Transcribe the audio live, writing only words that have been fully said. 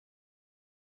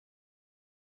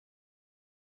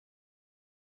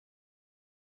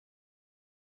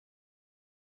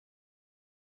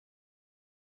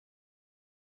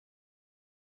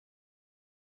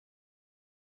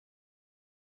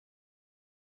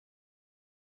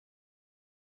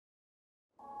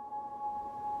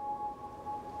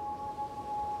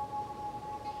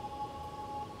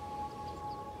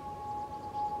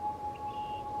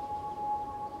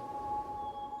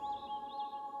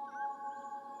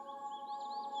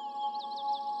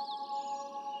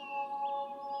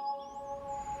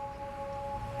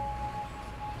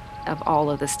of all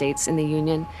of the states in the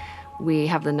union, we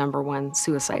have the #1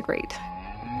 suicide rate.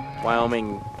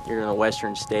 Wyoming, you're in a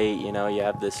western state, you know, you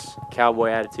have this cowboy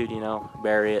attitude, you know,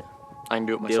 bury it. I can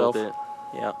do it Deal myself. with it,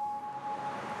 yeah.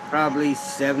 Probably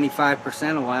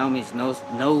 75% of Wyomings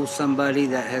knows somebody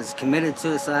that has committed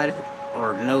suicide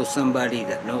or knows somebody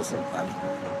that knows somebody.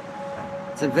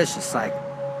 It's a vicious cycle.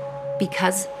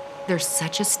 Because there's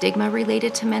such a stigma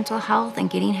related to mental health and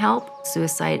getting help,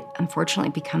 suicide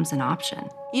unfortunately becomes an option.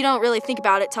 You don't really think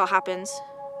about it till it happens,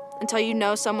 until you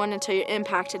know someone, until you're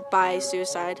impacted by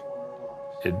suicide.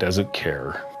 It doesn't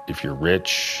care if you're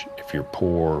rich, if you're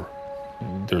poor.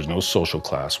 There's no social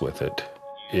class with it.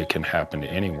 It can happen to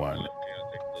anyone.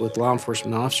 With law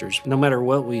enforcement officers, no matter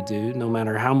what we do, no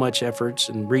matter how much efforts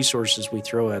and resources we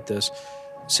throw at this,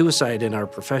 suicide in our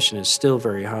profession is still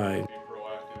very high.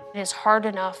 It is hard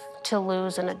enough to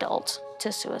lose an adult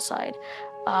to suicide,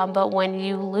 but when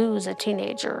you lose a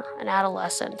teenager, an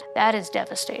adolescent, that is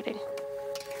devastating.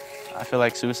 I feel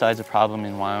like suicide's a problem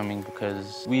in Wyoming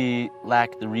because we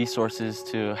lack the resources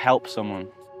to help someone.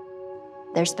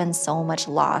 There's been so much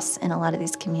loss in a lot of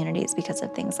these communities because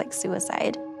of things like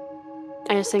suicide.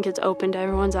 I just think it's opened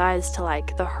everyone's eyes to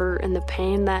like the hurt and the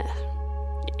pain that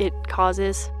it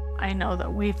causes. I know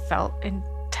that we felt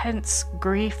intense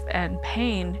grief and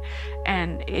pain,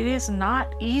 and it is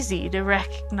not easy to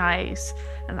recognize,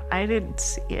 and I didn't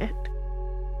see it.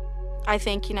 I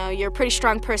think, you know, you're a pretty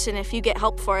strong person if you get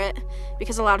help for it,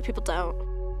 because a lot of people don't.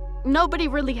 Nobody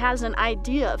really has an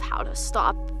idea of how to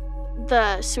stop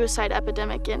the suicide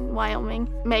epidemic in Wyoming,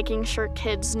 making sure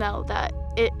kids know that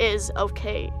it is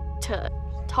okay to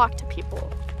talk to people.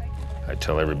 I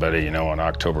tell everybody, you know, on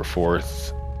October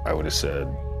 4th, I would have said,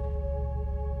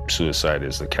 suicide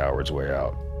is the coward's way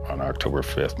out. On October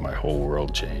 5th, my whole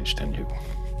world changed, and you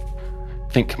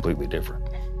think completely different.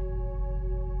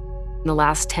 In the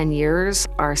last 10 years,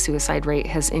 our suicide rate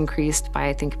has increased by,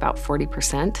 I think, about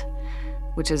 40%,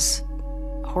 which is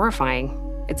horrifying.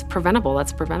 It's preventable,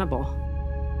 that's preventable.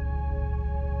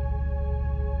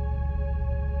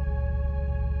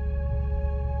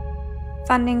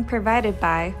 Funding provided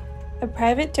by a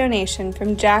private donation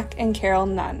from Jack and Carol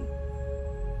Nunn.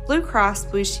 Blue Cross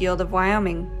Blue Shield of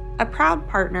Wyoming, a proud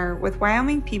partner with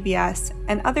Wyoming PBS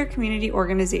and other community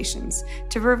organizations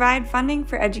to provide funding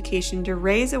for education to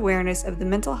raise awareness of the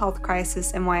mental health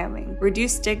crisis in Wyoming,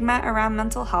 reduce stigma around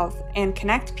mental health, and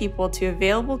connect people to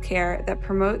available care that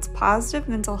promotes positive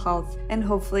mental health and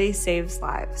hopefully saves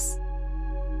lives.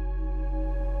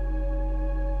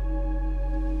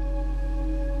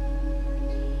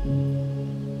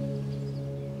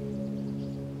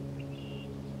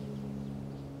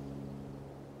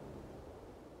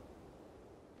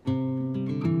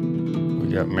 We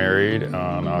got married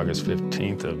on August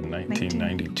 15th of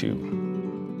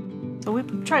 1992. So we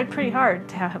tried pretty hard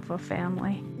to have a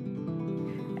family.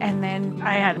 And then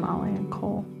I had Molly and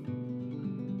Cole.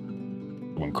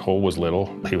 When Cole was little,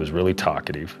 he was really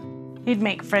talkative. He'd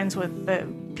make friends with the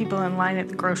people in line at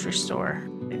the grocery store.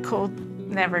 Cole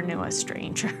never knew a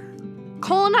stranger.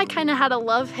 Cole and I kind of had a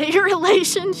love-hate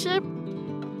relationship.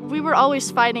 We were always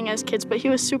fighting as kids, but he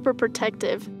was super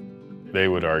protective. They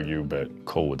would argue, but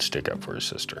Cole would stick up for his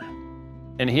sister.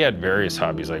 And he had various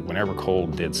hobbies, like whenever Cole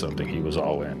did something, he was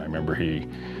all in. I remember he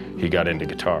got into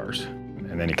guitars,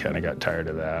 and then he kind of got tired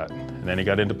of that. And then he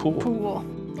got into pool.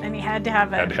 And he had to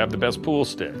have Had to have the best pool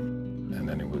stick. And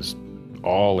then he was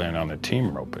all in on the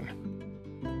team roping.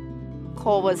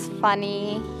 Cole was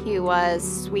funny, he was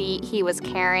sweet, he was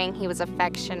caring, he was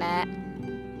affectionate,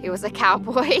 he was a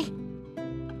cowboy.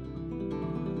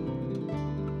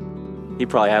 He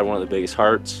probably had one of the biggest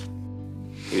hearts.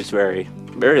 He was very,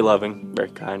 very loving, very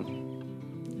kind.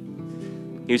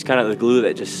 He was kind of the glue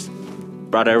that just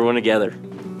brought everyone together.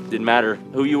 Didn't matter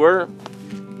who you were,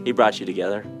 he brought you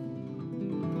together.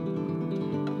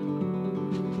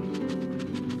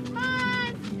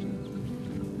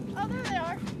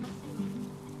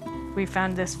 We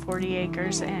found this 40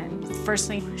 acres, and the first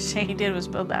thing Shane did was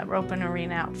build that roping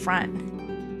arena out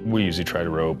front. We usually try to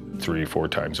rope 3-4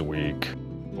 times a week.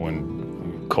 When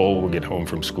Cole would get home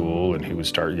from school and he would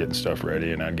start getting stuff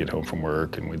ready, and I'd get home from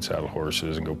work and we'd saddle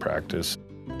horses and go practice.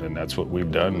 And that's what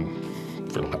we've done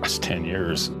for the last 10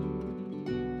 years.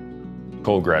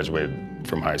 Cole graduated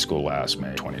from high school last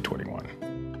May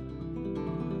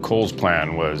 2021. Cole's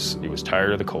plan was, he was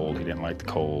tired of the cold, he didn't like the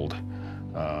cold.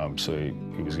 So he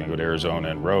was going to go to Arizona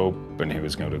and rope, and he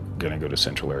was going to go to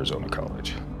Central Arizona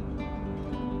College.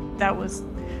 That was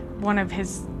one of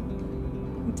his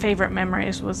favorite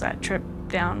memories, was that trip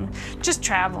down. Just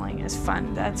traveling is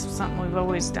fun. That's something we've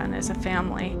always done as a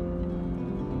family.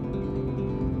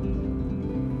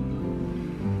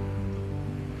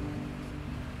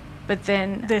 But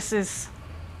then this is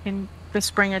in the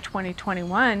spring of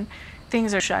 2021,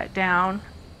 things are shut down.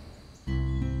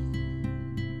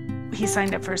 He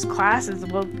signed up for his classes.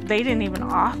 Well, they didn't even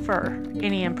offer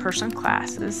any in-person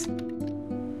classes.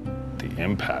 The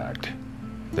impact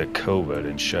that COVID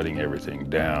and shutting everything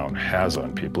down has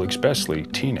on people, especially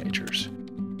teenagers.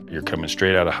 You're coming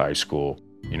straight out of high school.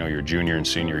 You know, your junior and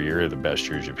senior year are the best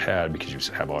years you've had because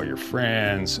you have all your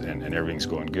friends and everything's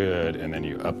going good, and then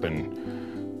you up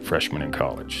in freshman in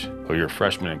college. Well, you're a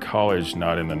freshman in college,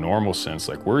 not in the normal sense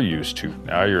like we're used to.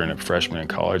 Now you're in a freshman in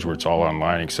college where it's all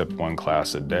online except one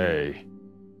class a day.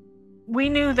 We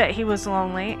knew that he was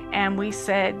lonely, and we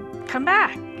said, come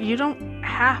back. You don't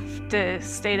have to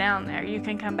stay down there. You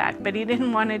can come back. But he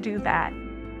didn't want to do that.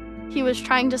 He was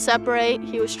trying to separate.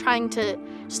 He was trying to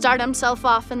start himself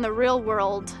off in the real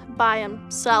world by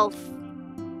himself.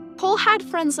 Cole had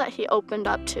friends that he opened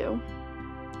up to.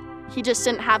 He just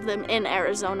didn't have them in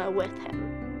Arizona with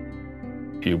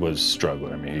him. He was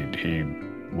struggling. I mean, he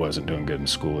wasn't doing good in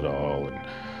school at all,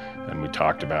 and we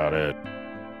talked about it.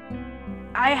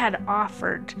 I had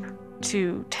offered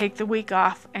to take the week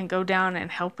off and go down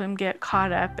and help him get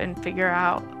caught up and figure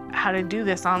out how to do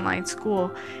this online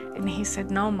school. And he said,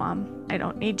 no, Mom, I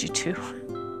don't need you to.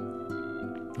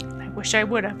 I wish I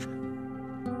would have.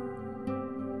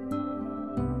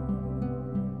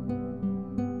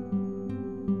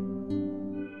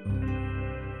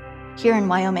 Here in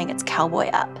Wyoming, it's cowboy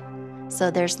up.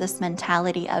 So there's this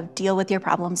mentality of deal with your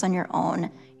problems on your own.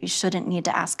 You shouldn't need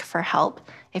to ask for help.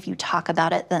 If you talk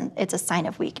about it, then it's a sign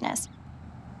of weakness.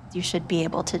 You should be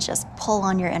able to just pull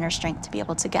on your inner strength to be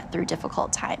able to get through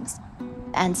difficult times.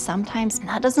 And sometimes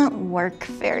that doesn't work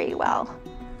very well.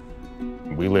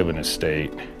 We live in a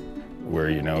state where,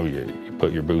 you know, you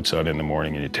put your boots on in the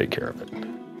morning and you take care of it.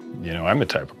 You know, I'm the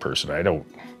type of person, I don't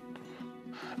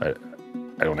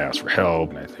ask for help,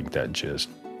 and I think that just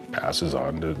passes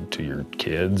on to your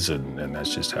kids, and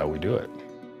that's just how we do it.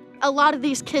 A lot of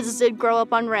these kids did grow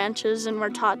up on ranches and were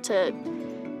taught to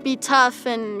be tough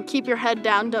and keep your head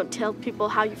down, don't tell people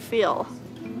how you feel.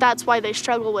 That's why they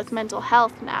struggle with mental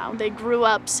health now. They grew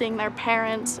up seeing their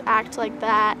parents act like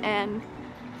that, and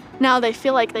now they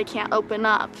feel like they can't open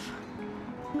up.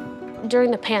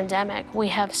 During the pandemic, we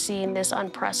have seen this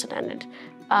unprecedented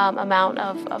amount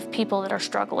of people that are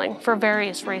struggling for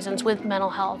various reasons with mental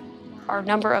health. Our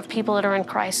number of people that are in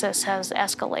crisis has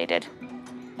escalated.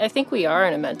 I think we are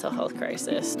in a mental health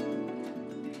crisis.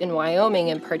 In Wyoming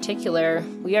in particular,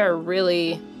 we are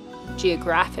really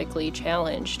geographically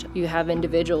challenged. You have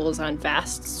individuals on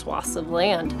vast swaths of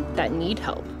land that need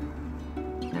help.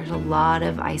 There's a lot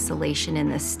of isolation in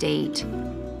the state.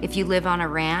 If you live on a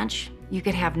ranch, you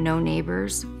could have no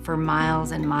neighbors for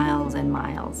miles and miles and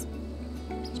miles.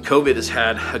 COVID has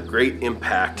had a great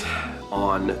impact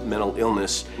on mental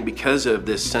illness because of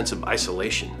this sense of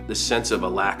isolation, this sense of a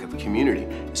lack of community.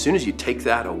 As soon as you take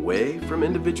that away from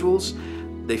individuals,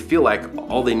 they feel like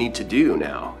all they need to do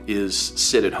now is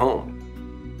sit at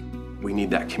home. We need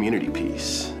that community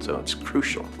piece, so it's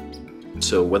crucial.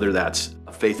 So whether that's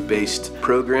a faith-based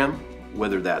program,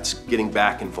 whether that's getting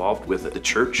back involved with the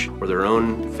church or their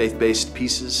own faith-based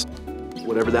pieces,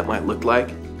 whatever that might look like,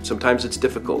 sometimes it's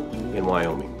difficult in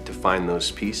Wyoming to find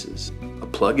those pieces. A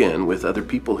plug-in with other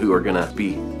people who are gonna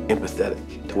be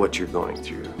empathetic to what you're going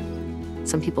through.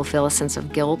 Some people feel a sense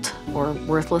of guilt or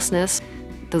worthlessness.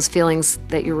 Those feelings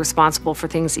that you're responsible for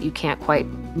things that you can't quite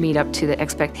meet up to the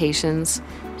expectations.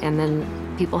 And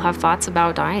then people have thoughts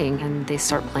about dying and they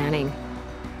start planning.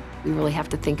 We really have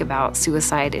to think about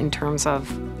suicide in terms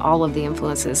of all of the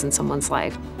influences in someone's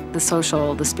life. The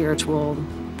social, the spiritual,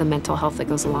 the mental health that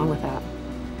goes along with that.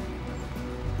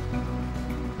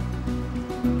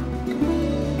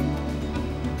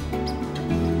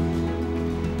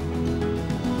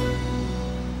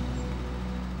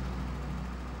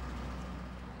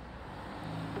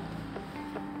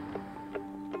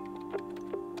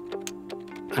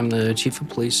 I'm the chief of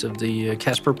police of the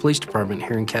Casper Police Department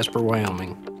here in Casper,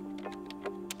 Wyoming.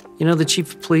 You know, the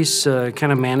chief of police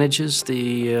kind of manages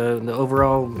the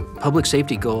overall public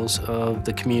safety goals of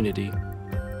the community.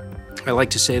 I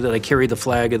like to say that I carry the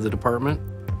flag of the department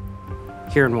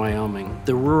here in Wyoming.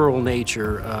 The rural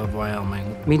nature of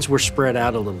Wyoming means we're spread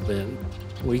out a little bit.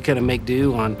 We kind of make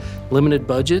do on limited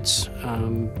budgets.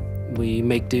 We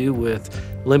make do with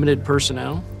limited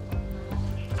personnel.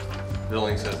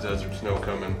 Billings has desert snow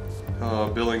coming.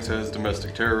 Billings has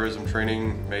domestic terrorism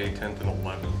training May 10th and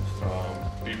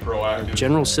 11th. Be proactive.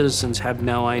 General citizens have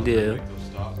no idea.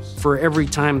 For every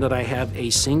time that I have a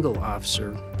single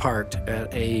officer parked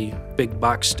at a big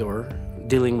box store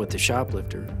dealing with the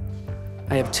shoplifter,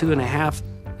 I have 2.5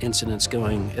 incidents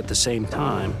going at the same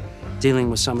time dealing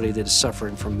with somebody that is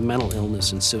suffering from mental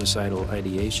illness and suicidal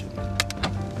ideation.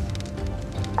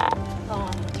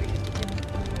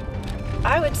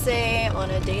 I would say on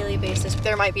a daily basis,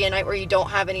 there might be a night where you don't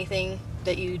have anything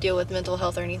that you deal with mental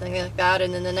health or anything like that,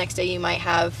 and then the next day you might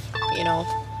have,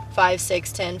 5,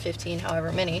 6, 10, 15,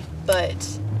 however many.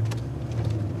 But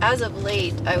as of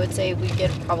late, I would say we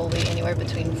get probably anywhere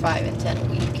between 5 and 10 a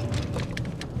week.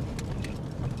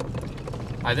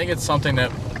 I think it's something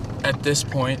that at this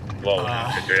point,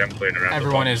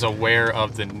 everyone is aware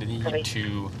of the need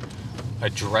to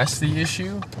address the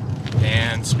issue.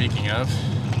 And speaking of,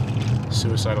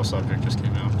 suicidal subject just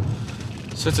came out.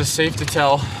 So it's safe to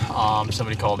tell.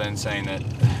 Somebody called in saying that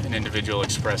an individual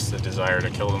expressed the desire to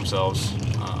kill themselves,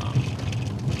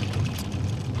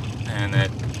 and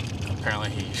that apparently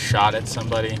he shot at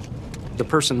somebody. The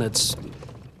person that's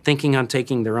thinking on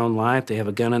taking their own life, they have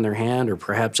a gun in their hand or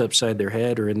perhaps upside their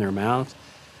head or in their mouth.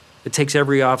 It takes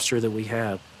every officer that we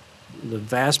have. The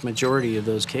vast majority of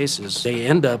those cases, they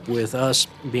end up with us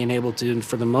being able to,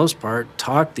 for the most part,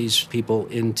 talk these people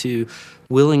into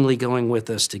willingly going with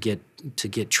us to get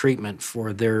treatment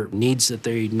for their needs that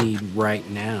they need right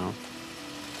now.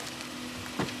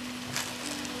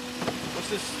 What's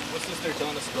this they're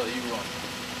telling us about you on?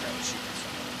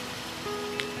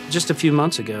 Just a few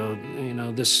months ago,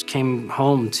 this came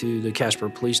home to the Casper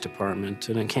Police Department,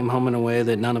 and it came home in a way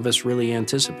that none of us really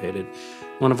anticipated.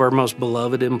 One of our most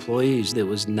beloved employees that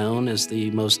was known as the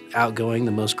most outgoing,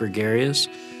 the most gregarious,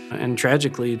 and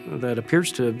tragically, that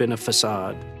appears to have been a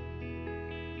facade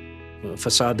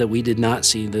that we did not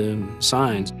see the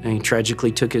signs, and he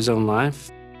tragically took his own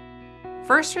life.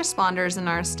 First responders in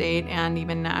our state and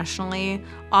even nationally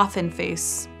often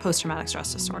face post-traumatic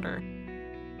stress disorder.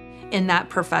 In that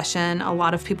profession, a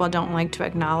lot of people don't like to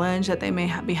acknowledge that they may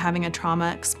be having a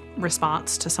trauma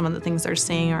response to some of the things they're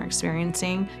seeing or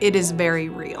experiencing. It is very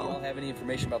real. If you don't have any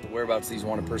information about the whereabouts of these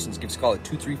wanted persons, give us a call at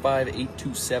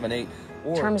 235-8278.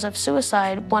 In terms of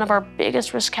suicide, one of our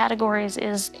biggest risk categories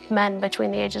is men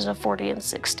between the ages of 40 and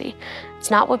 60. It's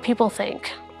not what people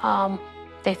think.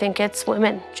 They think it's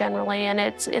women generally, and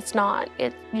it's not.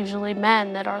 It's usually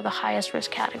men that are the highest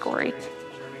risk category.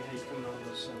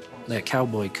 That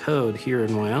cowboy code here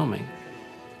in Wyoming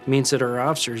means that our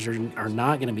officers are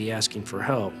not going to be asking for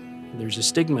help. There's a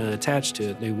stigma attached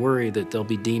to it. They worry that they'll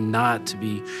be deemed not to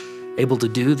be able to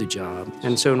do the job.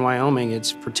 And so in Wyoming,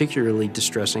 it's particularly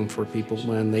distressing for people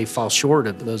when they fall short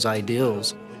of those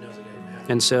ideals.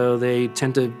 And so they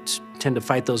tend to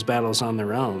fight those battles on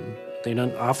their own.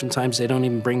 Oftentimes they don't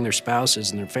even bring their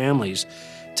spouses and their families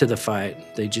to the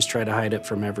fight. They just try to hide it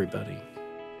from everybody.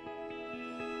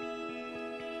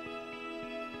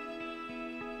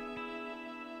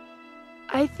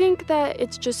 I think that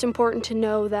it's just important to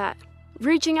know that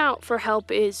reaching out for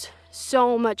help is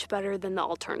so much better than the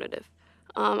alternative.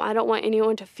 I don't want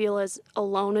anyone to feel as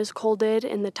alone as Cole did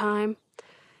in the time,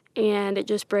 and it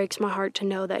just breaks my heart to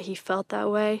know that he felt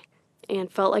that way and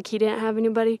felt like he didn't have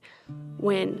anybody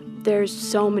when there's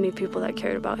so many people that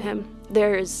cared about him.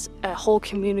 There is a whole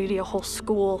community, a whole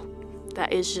school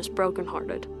that is just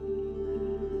brokenhearted.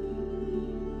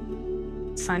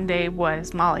 Sunday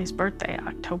was Molly's birthday,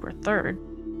 October 3rd.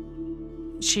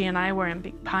 She and I were in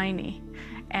Big Piney,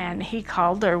 and he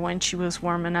called her when she was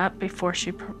warming up before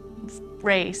she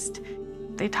raced.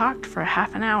 They talked for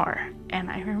half an hour, and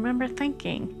I remember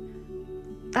thinking,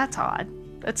 that's odd.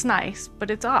 That's nice, but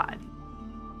it's odd.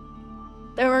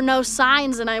 There were no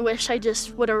signs, and I wish I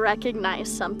just would have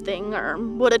recognized something or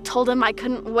would have told him I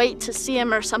couldn't wait to see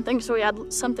him or something so we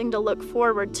had something to look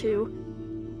forward to.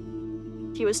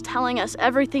 He was telling us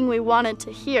everything we wanted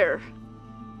to hear.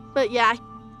 But yeah,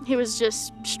 he was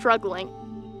just struggling.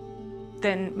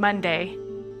 Then Monday,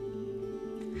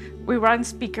 we were on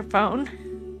speakerphone,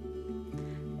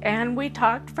 and we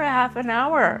talked for half an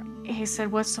hour. He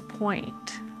said, what's the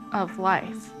point of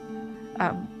life?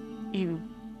 You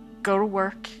go to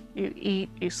work, you eat,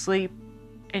 you sleep,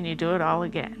 and you do it all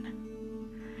again.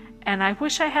 And I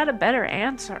wish I had a better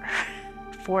answer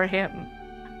for him.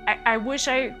 I wish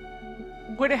I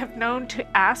would have known to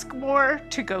ask more,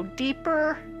 to go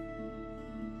deeper.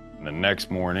 The next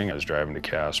morning, I was driving to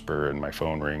Casper, and my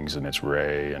phone rings, and it's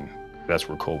Ray, and that's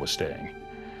where Cole was staying.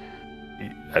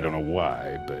 I don't know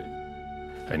why, but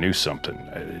I knew something.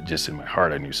 Just in my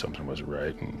heart, I knew something wasn't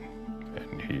right,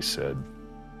 and he said,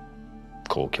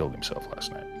 Cole killed himself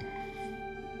last night.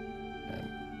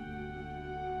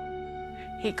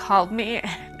 He called me,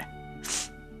 and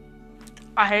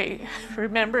I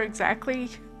remember exactly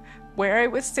where I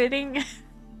was sitting.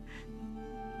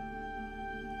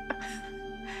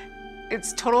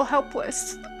 It's total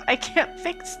helpless. I can't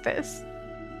fix this.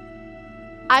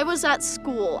 I was at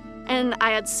school. And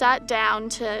I had sat down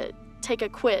to take a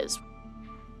quiz.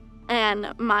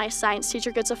 And my science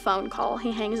teacher gets a phone call.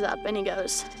 He hangs up and he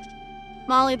goes,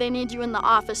 "Molly, they need you in the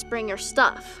office, bring your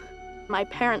stuff." My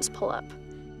parents pull up.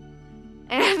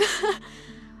 And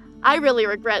I really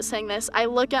regret saying this. I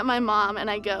look at my mom and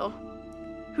I go,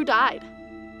 "Who died?"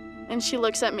 And she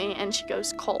looks at me and she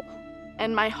goes, "Cole."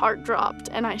 And my heart dropped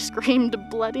and I screamed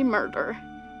bloody murder.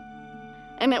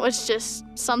 And it was just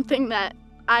something that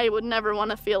I would never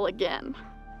want to feel again.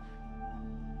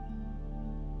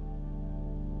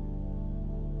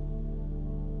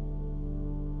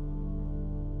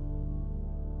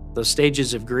 The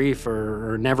stages of grief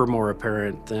are never more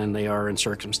apparent than they are in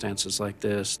circumstances like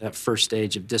this, that first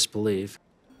stage of disbelief.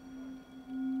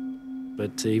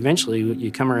 But eventually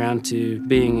you come around to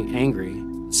being angry.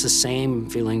 It's the same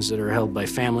feelings that are held by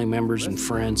family members and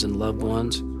friends and loved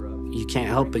ones. You can't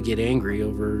help but get angry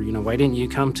over, why didn't you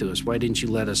come to us? Why didn't you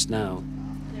let us know?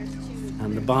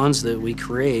 And the bonds that we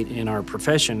create in our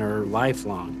profession are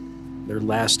lifelong. They're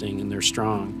lasting and they're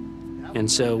strong. And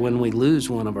so when we lose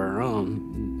one of our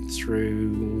own through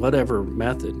whatever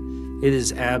method, it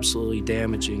is absolutely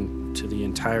damaging to the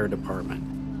entire department.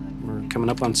 We're coming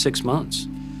up on 6 months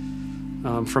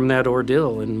from that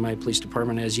ordeal, and my police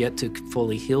department has yet to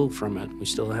fully heal from it. We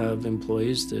still have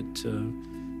employees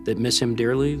that miss him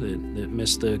dearly, that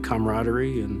miss the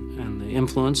camaraderie and the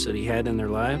influence that he had in their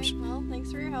lives. Well,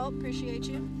 thanks for your help. Appreciate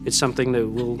you. It's something that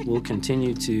we'll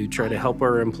continue to try to help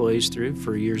our employees through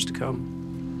for years to come.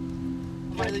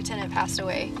 My lieutenant passed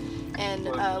away, and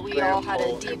we all had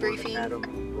a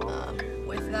debriefing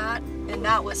with that, and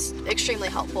that was extremely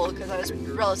helpful because I was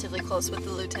relatively close with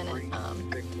the lieutenant.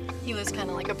 He was kind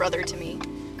of like a brother to me.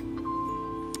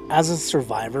 As a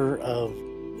survivor of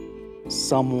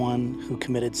someone who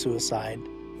committed suicide,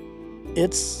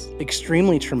 it's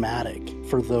extremely traumatic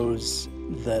for those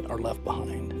that are left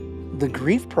behind. The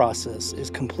grief process is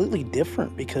completely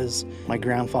different because my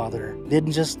grandfather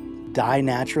didn't just die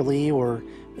naturally or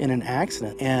in an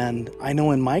accident. And I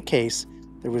know in my case,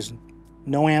 there was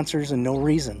no answers and no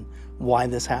reason why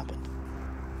this happened.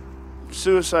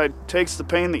 Suicide takes the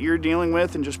pain that you're dealing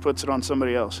with and just puts it on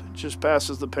somebody else. It just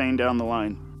passes the pain down the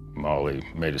line. Molly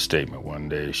made a statement one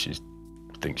day.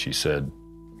 I think she said,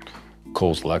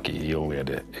 "Cole's lucky he only had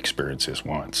to experience this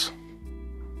once.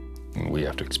 And we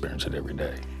have to experience it every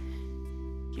day."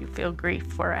 You feel grief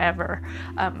forever.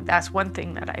 That's one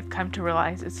thing that I've come to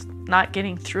realize. It's not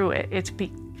getting through it. It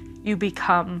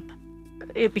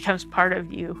becomes part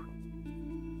of you.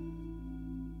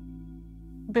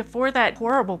 Before that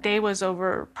horrible day was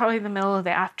over, probably in the middle of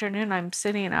the afternoon, I'm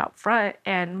sitting out front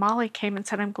and Molly came and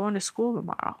said, "I'm going to school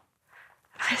tomorrow."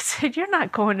 I said, "You're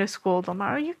not going to school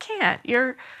tomorrow. You can't.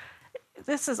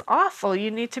 This is awful.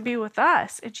 You need to be with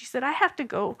us." And she said, "I have to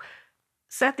go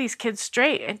set these kids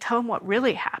straight and tell them what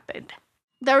really happened."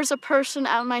 There was a person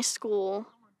at my school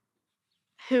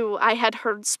who I had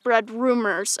heard spread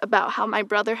rumors about how my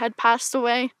brother had passed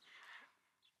away.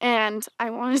 And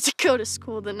I wanted to go to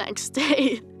school the next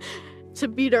day to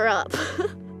beat her up.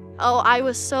 Oh, I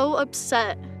was so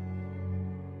upset.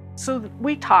 So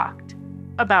we talked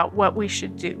about what we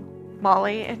should do.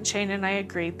 Molly and Shane and I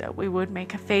agreed that we would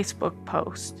make a Facebook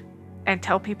post and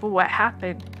tell people what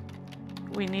happened.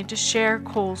 We need to share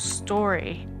Cole's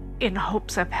story in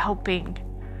hopes of helping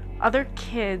other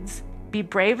kids be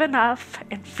brave enough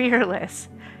and fearless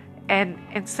and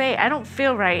say, "I don't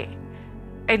feel right.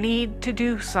 I need to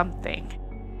do something."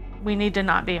 We need to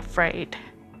not be afraid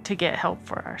to get help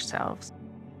for ourselves.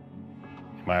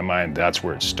 In my mind, that's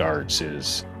where it starts,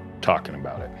 is talking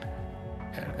about it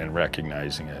and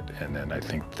recognizing it. And then I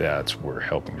think that's where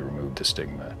helping to remove the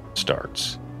stigma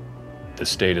starts. The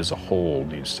state as a whole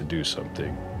needs to do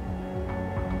something.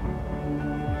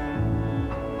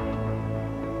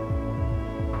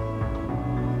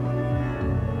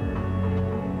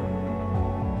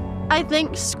 I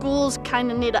think schools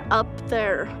kind of need to up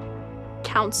their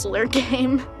counselor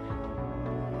game.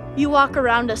 You walk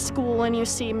around a school and you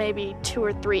see maybe 2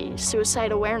 or 3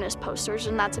 suicide awareness posters,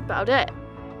 and that's about it.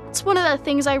 It's one of the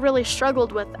things I really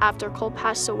struggled with after Cole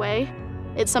passed away.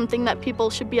 It's something that people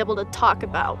should be able to talk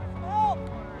about.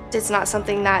 It's not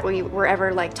something that we were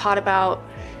ever taught about,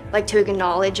 to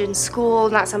acknowledge in school,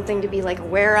 not something to be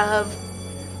aware of.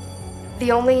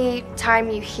 The only time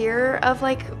you hear of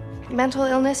mental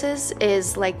illnesses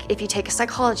is if you take a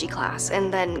psychology class,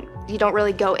 and then you don't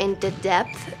really go into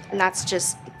depth, and that's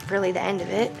just really the end of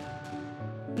it.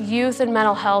 Youth and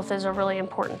mental health is a really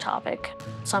important topic,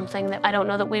 something that I don't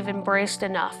know that we've embraced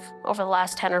enough over the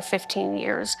last 10 or 15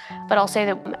 years, but I'll say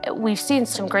that we've seen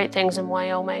some great things in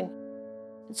Wyoming.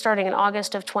 Starting in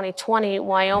August of 2020,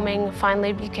 Wyoming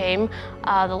finally became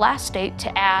the last state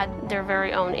to add their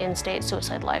very own in-state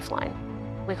suicide lifeline.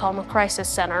 We call them a crisis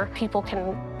center. People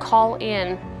can call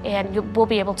in and we'll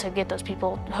be able to get those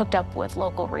people hooked up with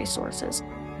local resources.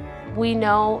 We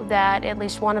know that at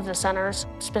least one of the centers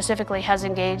specifically has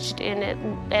engaged in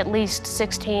at least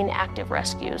 16 active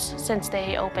rescues since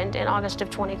they opened in August of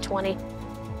 2020.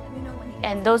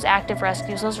 And those active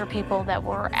rescues, those are people that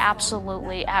were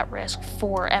absolutely at risk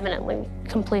for imminently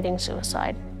completing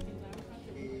suicide.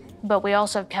 But we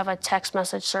also have a text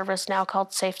message service now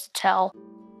called Safe to Tell.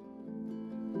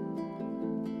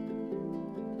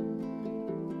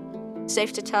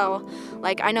 Safe to Tell,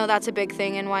 like, I know that's a big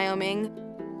thing in Wyoming,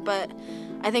 but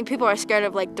I think people are scared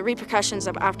of like the repercussions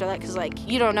of after that, because like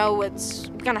you don't know what's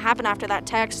gonna happen after that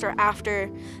text or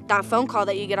after that phone call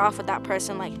that you get off with that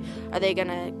person. Like, are they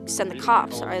gonna send the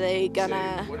cops? Are they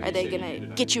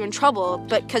gonna get you in trouble?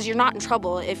 But because you're not in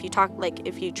trouble if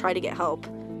you try to get help.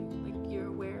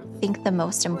 I think the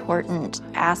most important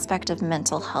aspect of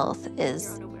mental health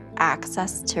is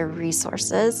access to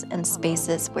resources and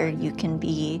spaces where you can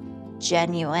be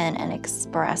genuine and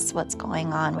express what's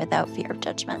going on without fear of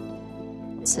judgment.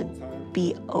 To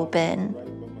be open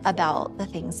about the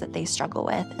things that they struggle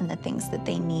with and the things that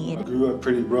they need. I grew up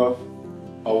pretty rough.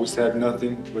 Always had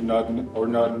nothing but not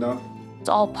enough. It's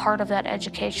all part of that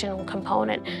educational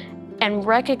component, and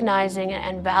recognizing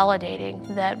and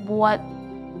validating that what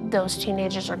those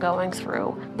teenagers are going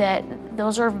through, that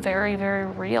those are very, very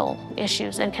real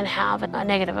issues and can have a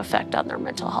negative effect on their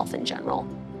mental health in general.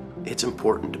 It's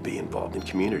important to be involved in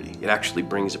community. It actually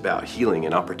brings about healing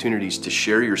and opportunities to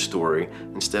share your story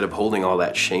instead of holding all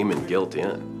that shame and guilt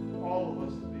in.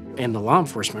 In the law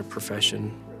enforcement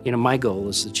profession, my goal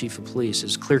as the chief of police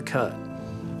is clear cut.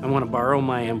 I want to borrow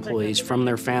my employees from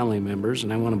their family members,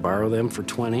 and I want to borrow them for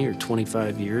 20 or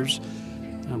 25 years.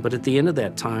 But at the end of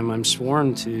that time, I'm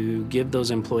sworn to give those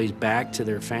employees back to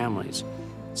their families,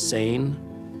 sane,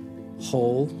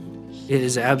 whole. It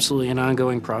is absolutely an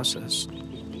ongoing process.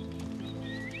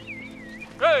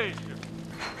 Hey!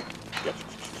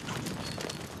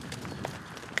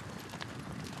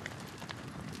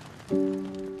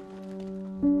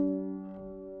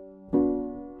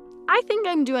 I think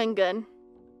I'm doing good.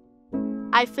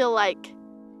 I feel like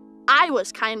I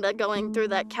was kind of going through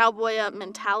that cowboy up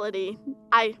mentality.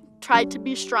 I tried to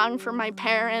be strong for my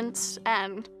parents,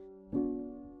 and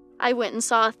I went and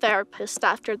saw a therapist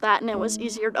after that, and it was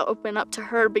easier to open up to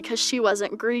her because she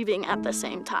wasn't grieving at the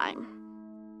same time.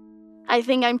 I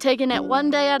think I'm taking it one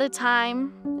day at a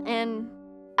time, and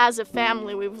as a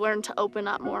family, we've learned to open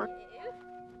up more.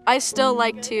 I still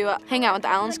like to hang out with the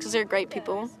Allens because they're great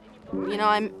people.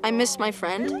 I miss my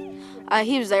friend.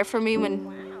 He was there for me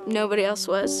when nobody else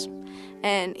was,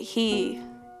 and he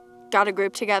got a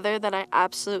group together that I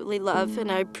absolutely love,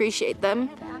 and I appreciate them.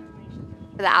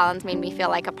 The Allens made me feel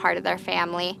like a part of their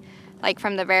family. Like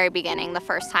from the very beginning, the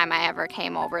first time I ever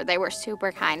came over, they were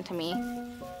super kind to me.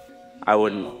 I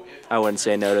wouldn't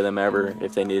say no to them ever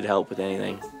if they needed help with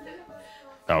anything.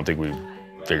 I don't think we've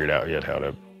figured out yet how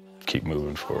to keep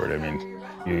moving forward. I mean,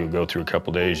 you go through a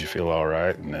couple days, you feel all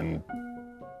right, and then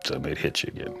suddenly it hits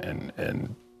you again.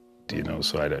 And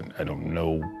so I don't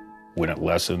know when it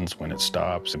lessens, when it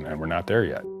stops, and we're not there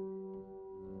yet.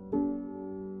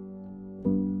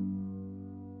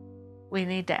 We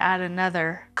need to add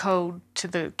another code to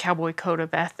the Cowboy Code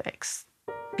of Ethics.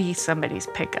 Be somebody's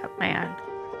pickup man.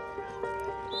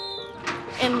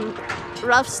 In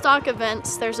rough stock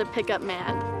events, there's a pickup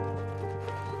man.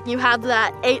 You have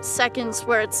that 8 seconds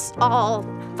where it's all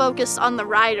focused on the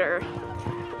rider.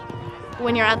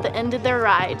 When you're at the end of their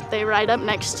ride, they ride up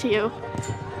next to you,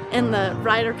 and the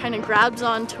rider kind of grabs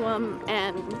onto them,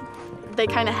 and they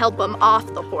kind of help them off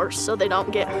the horse so they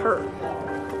don't get hurt.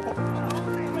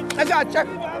 I got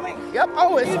you. Yep,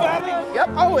 always. Yep,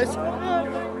 always.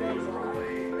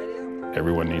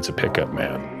 Everyone needs a pickup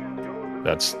man.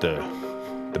 That's the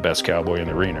best cowboy in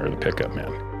the arena, or the pickup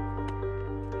man.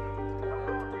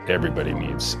 Everybody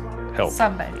needs help.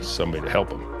 Somebody to help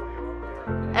them.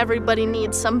 Everybody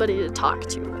needs somebody to talk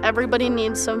to. Everybody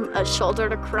needs a shoulder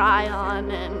to cry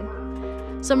on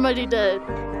and somebody to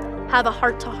have a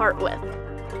heart-to-heart with.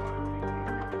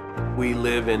 We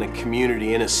live in a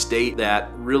community, in a state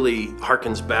that really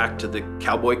harkens back to the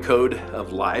cowboy code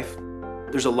of life.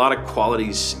 There's a lot of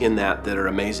qualities in that are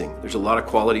amazing. There's a lot of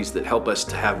qualities that help us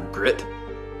to have grit.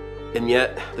 And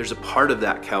yet, there's a part of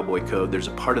that cowboy code, there's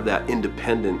a part of that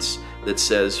independence that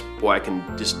says, boy, I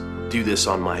can just do this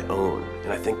on my own.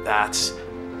 And I think that's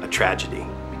a tragedy,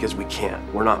 because we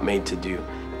can't. We're not made to do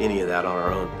any of that on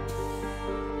our own.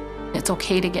 It's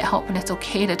okay to get help, and it's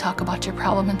okay to talk about your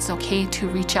problem, and it's okay to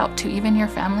reach out to even your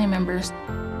family members.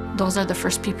 Those are the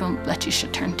first people that you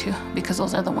should turn to, because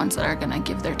those are the ones that are gonna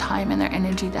give their time and their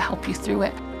energy to help you through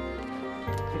it.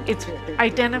 It's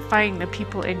identifying the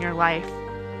people in your life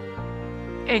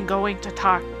and going to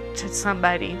talk to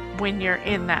somebody when you're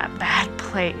in that bad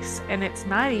place. And it's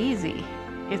not easy,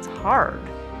 it's hard.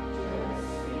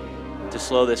 To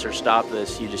slow this or stop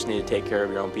this, you just need to take care of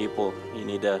your own people. You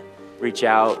need to reach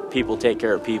out. People take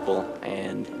care of people,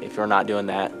 and if we're not doing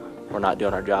that, we're not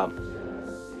doing our job.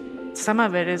 Some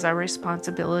of it is our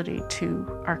responsibility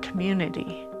to our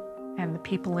community and the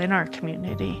people in our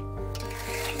community.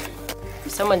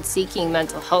 Someone seeking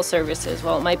mental health services,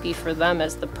 while it might be for them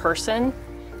as the person,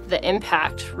 the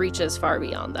impact reaches far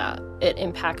beyond that. It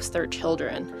impacts their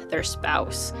children, their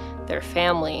spouse, their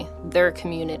family, their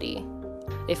community.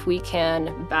 If we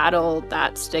can battle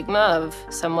that stigma of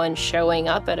someone showing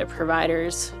up at a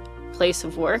provider's place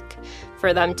of work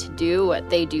for them to do what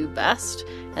they do best,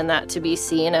 and that to be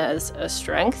seen as a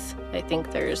strength, I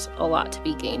think there's a lot to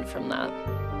be gained from that.